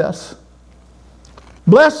familiar with this.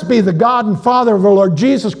 Blessed be the God and Father of our Lord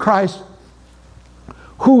Jesus Christ,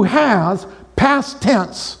 who has, past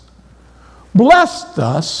tense, blessed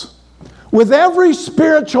us with every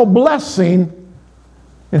spiritual blessing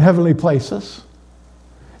in heavenly places.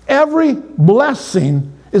 Every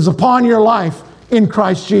blessing is upon your life in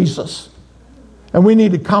Christ Jesus. And we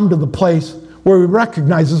need to come to the place where we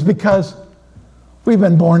recognize this because we've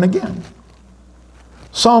been born again.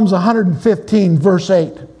 Psalms 115, verse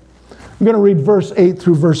 8. I'm going to read verse 8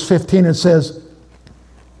 through verse 15. It says,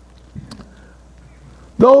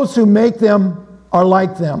 those who make them are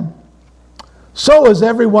like them. So is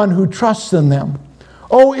everyone who trusts in them.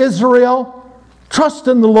 O Israel, trust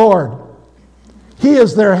in the Lord. He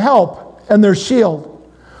is their help and their shield.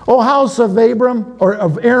 O house of Abram, or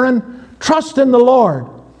of Aaron, trust in the Lord.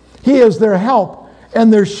 He is their help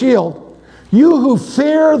and their shield. You who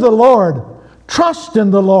fear the Lord, trust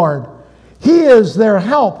in the Lord. He is their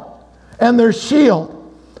help and their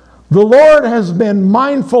shield. The Lord has been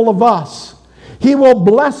mindful of us. He will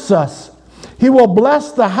bless us. He will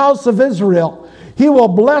bless the house of Israel. He will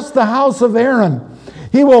bless the house of Aaron.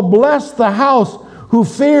 He will bless the house who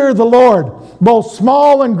fear the Lord, both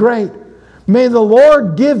small and great. May the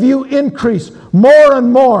Lord give you increase more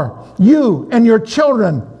and more, you and your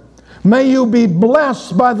children. May you be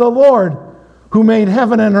blessed by the Lord who made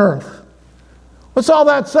heaven and earth. What's all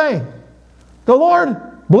that saying? The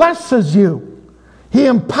Lord blesses you. He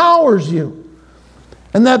empowers you.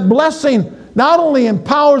 And that blessing not only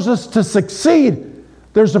empowers us to succeed,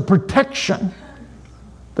 there's a protection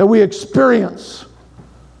that we experience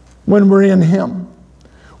when we're in Him.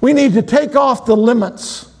 We need to take off the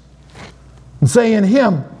limits and say, in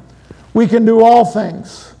Him, we can do all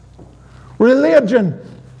things. Religion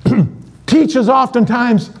teaches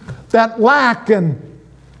oftentimes that lack and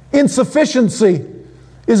insufficiency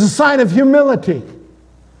is a sign of humility.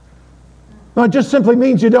 No, it just simply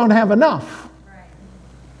means you don't have enough.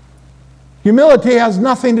 Humility has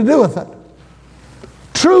nothing to do with it.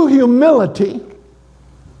 True humility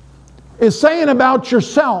is saying about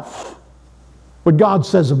yourself what God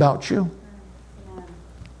says about you.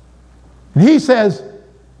 And He says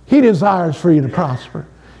He desires for you to prosper.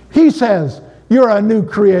 He says you're a new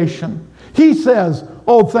creation. He says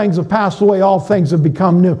old things have passed away, all things have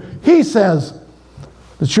become new. He says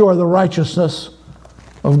that you are the righteousness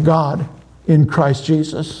of God in Christ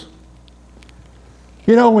Jesus.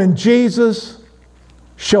 You know, when Jesus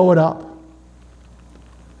showed up,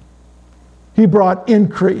 He brought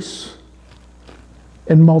increase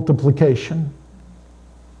and multiplication.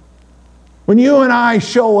 When you and I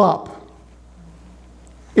show up,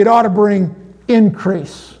 it ought to bring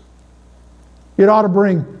increase. It ought to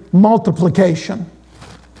bring multiplication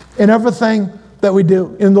in everything that we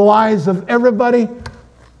do, in the lives of everybody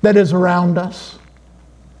that is around us.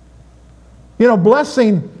 You know,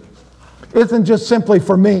 blessing isn't just simply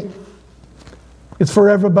for me. It's for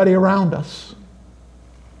everybody around us.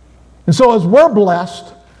 And so as we're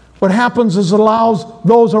blessed, what happens is it allows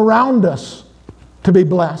those around us to be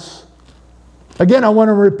blessed. Again, I want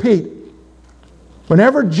to repeat.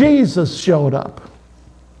 Whenever Jesus showed up,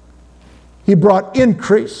 He brought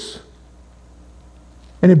increase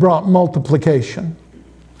and He brought multiplication.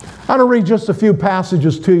 I'm going to read just a few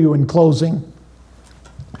passages to you in closing.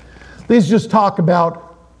 These just talk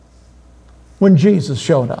about when Jesus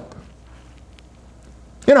showed up.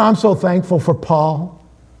 You know, I'm so thankful for Paul,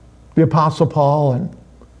 the Apostle Paul, and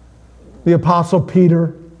the Apostle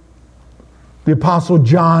Peter, the Apostle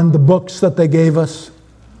John, the books that they gave us,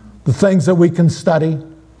 the things that we can study.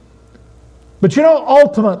 But you know,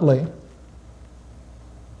 ultimately,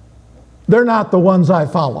 they're not the ones I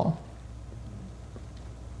follow.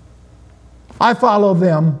 I follow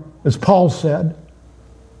them, as Paul said,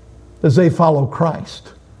 as they follow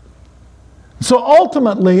Christ. So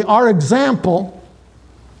ultimately, our example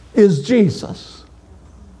is Jesus.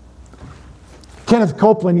 Kenneth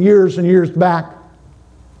Copeland, years and years back,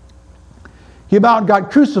 he about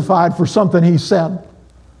got crucified for something he said.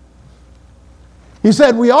 He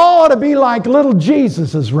said, we all ought to be like little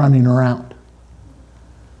Jesuses running around.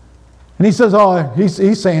 And he says,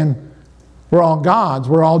 he's saying, we're all God's,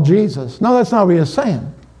 we're all Jesus. No, that's not what He is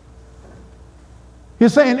saying.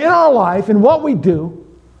 He's saying in our life, in what we do,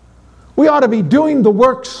 we ought to be doing the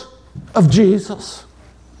works of Jesus.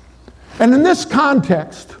 And in this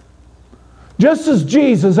context, just as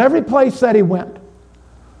Jesus, every place that He went,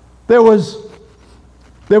 there was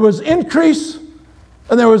increase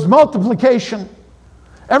and there was multiplication.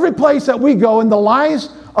 Every place that we go in the lives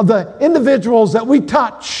of the individuals that we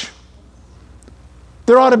touch,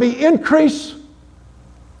 there ought to be increase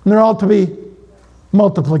and there ought to be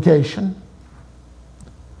multiplication.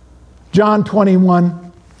 John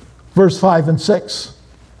 21, verse 5 and 6.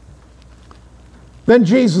 Then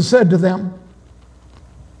Jesus said to them,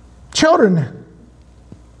 "Children,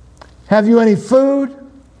 have you any food?"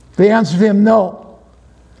 They answered Him, "No."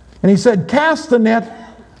 And He said, "Cast the net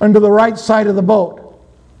under the right side of the boat,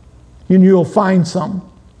 and you'll find some."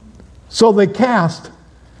 So they cast,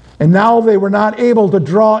 and now they were not able to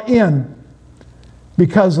draw in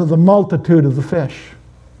because of the multitude of the fish.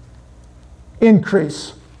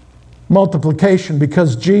 Increase, multiplication,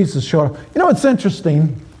 because Jesus showed up. You know, it's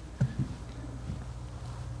interesting.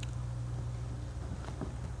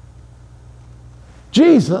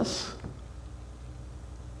 Jesus,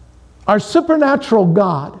 our supernatural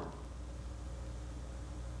God,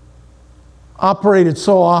 operated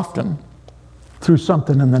so often through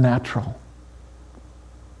something in the natural.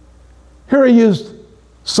 Here He used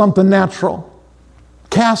something natural.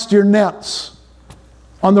 Cast your nets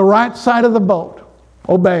on the right side of the boat.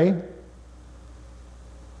 Obey.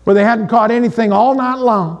 Where they hadn't caught anything all night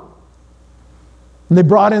long. And they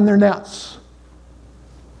brought in their nets.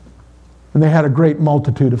 And they had a great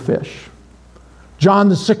multitude of fish. John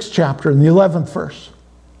the 6th chapter and the 11th verse.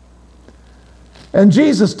 And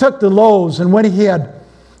Jesus took the loaves, and when He had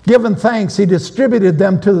given thanks, He distributed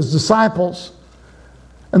them to His disciples,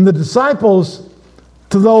 and the disciples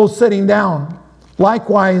to those sitting down,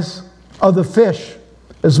 likewise of the fish,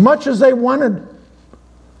 as much as they wanted.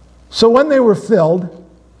 So when they were filled,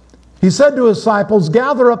 He said to His disciples,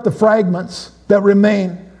 "Gather up the fragments that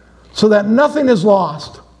remain, so that nothing is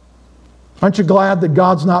lost." Aren't you glad that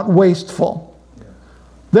God's not wasteful?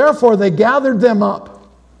 Therefore they gathered them up,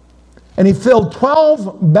 and He filled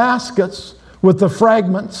 12 baskets with the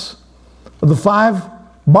fragments of the 5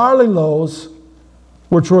 barley loaves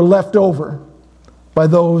which were left over by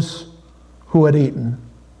those who had eaten.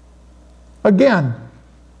 Again,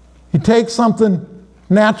 He takes something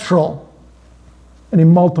natural and He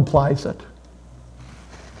multiplies it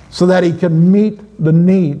so that He can meet the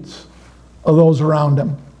needs of those around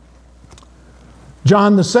Him.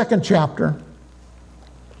 John the 2nd chapter,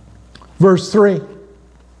 verse 3.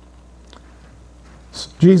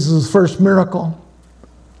 Jesus' first miracle.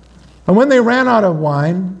 And when they ran out of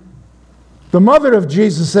wine, the mother of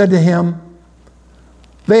Jesus said to Him,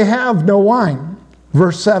 "They have no wine."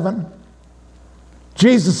 Verse 7.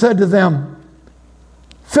 Jesus said to them,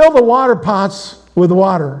 "Fill the water pots with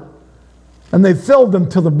water." And they filled them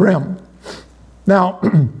to the brim. Now,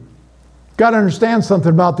 got to understand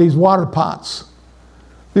something about these water pots.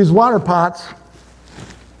 These water pots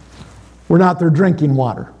were not their drinking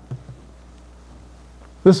water.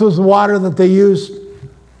 This was the water that they used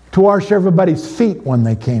to wash everybody's feet when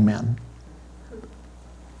they came in.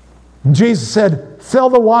 And Jesus said, "Fill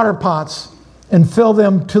the water pots and fill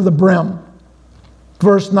them to the brim."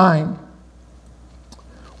 Verse 9.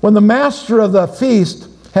 When the master of the feast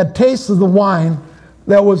had tasted the wine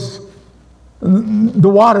that was the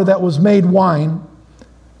water that was made wine,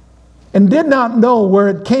 and did not know where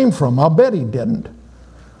it came from. I'll bet he didn't.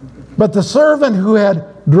 But the servant who had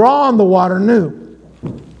drawn the water knew.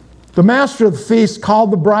 The master of the feast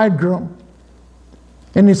called the bridegroom,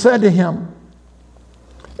 and he said to him,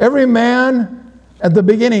 "Every man at the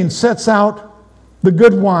beginning sets out the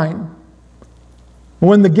good wine.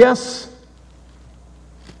 When the guests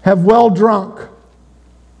have well drunk,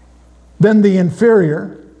 then the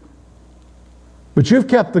inferior. But you've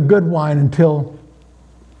kept the good wine until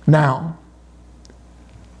now."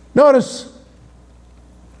 Notice,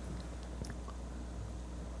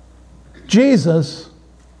 Jesus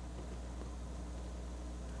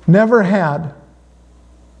never had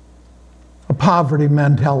a poverty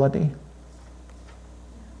mentality.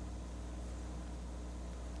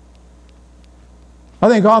 I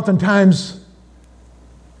think oftentimes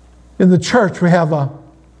in the church we have a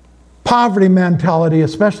poverty mentality,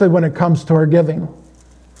 especially when it comes to our giving.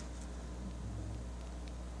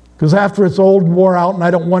 Because after it's old and wore out and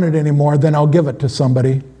I don't want it anymore, then I'll give it to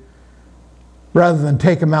somebody rather than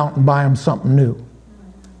take them out and buy them something new.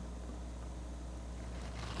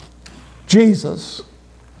 Jesus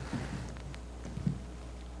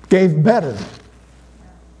gave better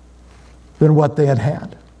than what they had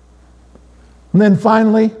had. And then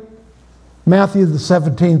finally, Matthew, the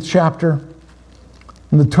 17th chapter,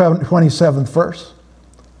 and the 27th verse.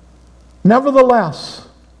 Nevertheless,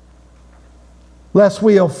 lest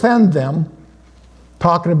we offend them,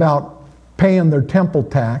 talking about paying their temple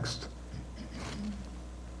tax,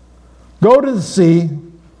 go to the sea,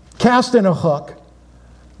 cast in a hook,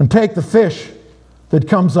 and take the fish that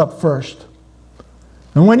comes up first.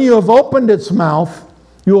 And when you have opened its mouth,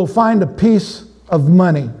 you will find a piece of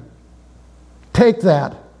money. Take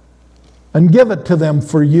that and give it to them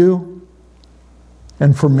for you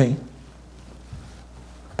and for me.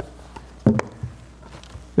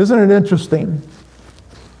 Isn't it interesting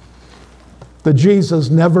that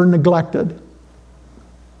Jesus never neglected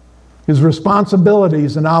his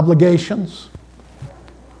responsibilities and obligations?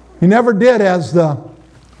 He never did as the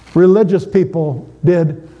religious people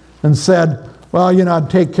did and said, well, I'd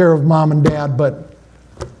take care of mom and dad, but,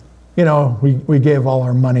 we gave all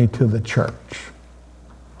our money to the church.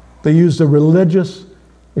 They used a religious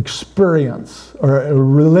experience or a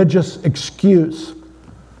religious excuse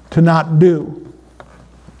to not do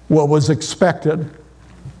what was expected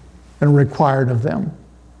and required of them.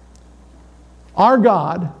 Our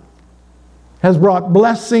God has brought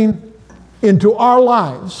blessing into our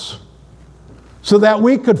lives so that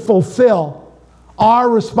we could fulfill our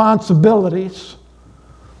responsibilities.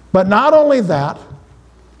 But not only that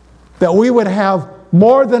we would have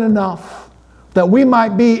more than enough, that we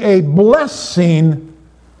might be a blessing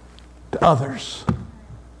to others.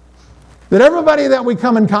 That everybody that we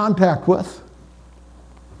come in contact with,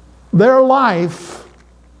 their life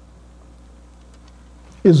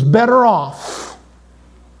is better off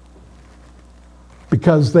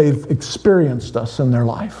because they've experienced us in their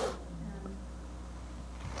life.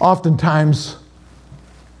 Oftentimes,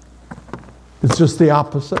 it's just the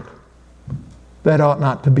opposite. That ought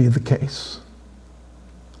not to be the case.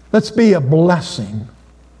 Let's be a blessing.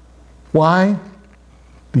 Why?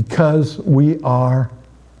 Because we are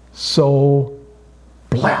so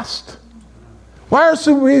blessed. Why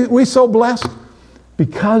are we so blessed?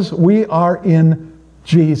 Because we are in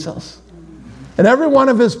Jesus. And every one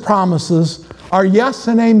of his promises are yes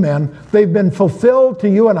and amen. They've been fulfilled to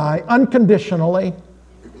you and I unconditionally.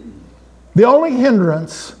 The only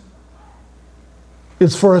hindrance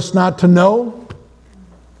is for us not to know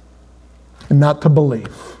and not to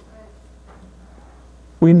believe.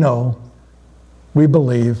 We know, we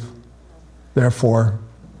believe, therefore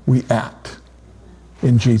we act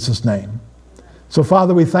in Jesus' name. So,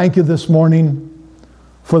 Father, we thank you this morning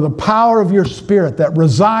for the power of your Spirit that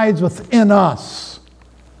resides within us.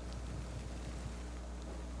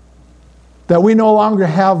 That we no longer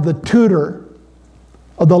have the tutor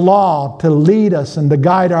of the law to lead us and to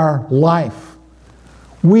guide our life.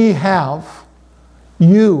 We have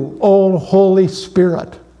you, O Holy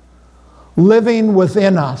Spirit, living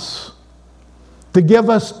within us to give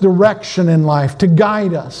us direction in life, to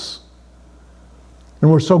guide us.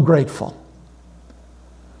 And we're so grateful.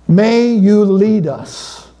 May you lead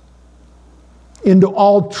us into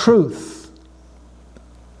all truth,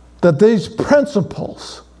 that these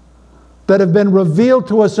principles that have been revealed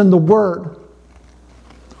to us in the Word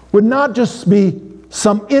would not just be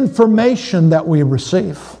some information that we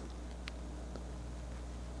receive,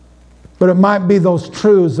 but it might be those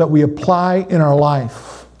truths that we apply in our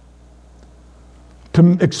life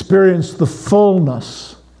to experience the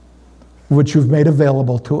fullness which you've made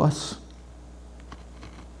available to us.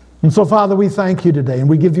 And so, Father, we thank you today, and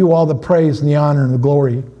we give you all the praise and the honor and the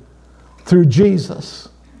glory through Jesus,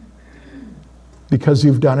 because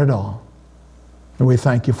you've done it all. And we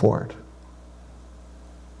thank you for it.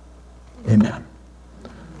 Amen.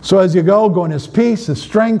 So as you go in his peace, his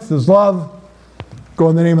strength, his love. Go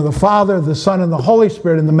in the name of the Father, the Son, and the Holy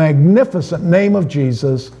Spirit, in the magnificent name of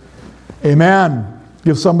Jesus. Amen.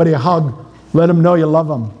 Give somebody a hug. Let them know you love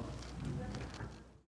them.